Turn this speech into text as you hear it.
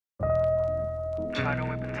Bottle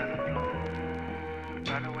whip until the flow.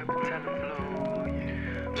 Bottle whip until the flow.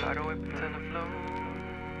 Yeah. Bottle whip until the flow.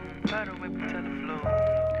 Bottle whip until the flow.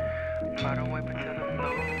 Bottle whip until the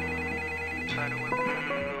flow. Bottle whip until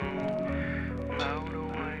the flow. Powder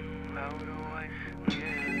white, powder white.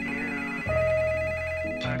 Yeah, yeah.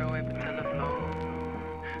 Bottle whip until the flow.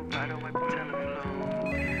 Bottle whip until the flow.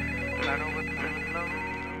 Bottle whip until the flow.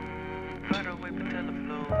 Bottle whip until the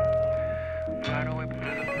flow. Bottle whip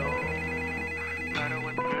until the flow. Powder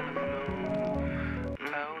whip until the flow.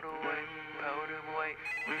 Powder white,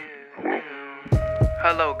 yeah.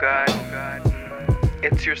 Hello, God.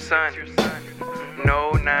 It's your son.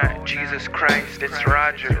 No, not Jesus Christ. It's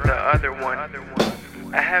Roger, the other one.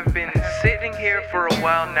 I have been sitting here for a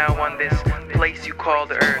while now on this place you call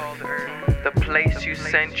the earth. The place you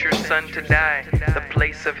sent your son to die. The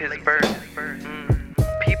place of his birth.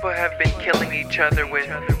 People have been killing each other with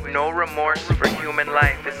no remorse for human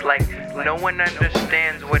life. It's like no one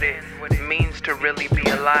understands what it means to really be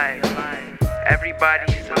alive.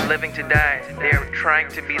 Everybody's living to die. They're trying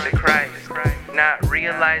to be the Christ, not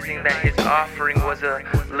realizing that his offering was a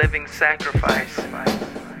living sacrifice.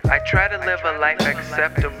 I try to live a life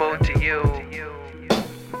acceptable to you,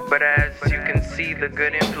 but as you can see, the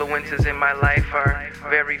good influences in my life are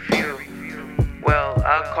very few. Well,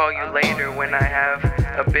 I'll call you later when I have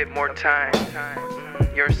a bit more time.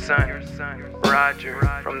 Your son, Roger,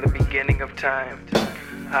 from the beginning of time.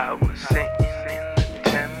 I was sitting in the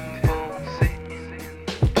temple,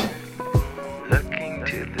 looking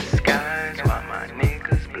to the skies while my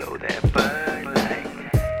niggas blow that bud like,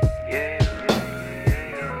 yeah.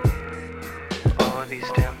 All these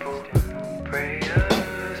temple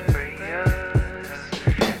prayers,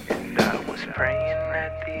 and I was praying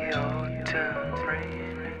at the altar.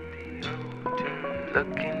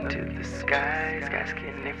 Looking to the skies,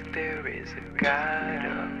 asking if there is a God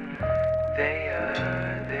up there,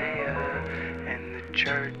 and the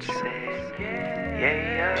church said,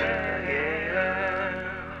 yeah.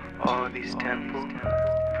 All these temple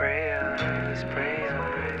prayers,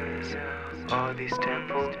 all these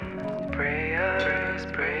temple prayers,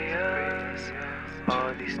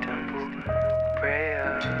 all these temple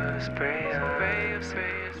prayers,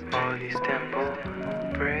 all these temple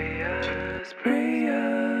prayers.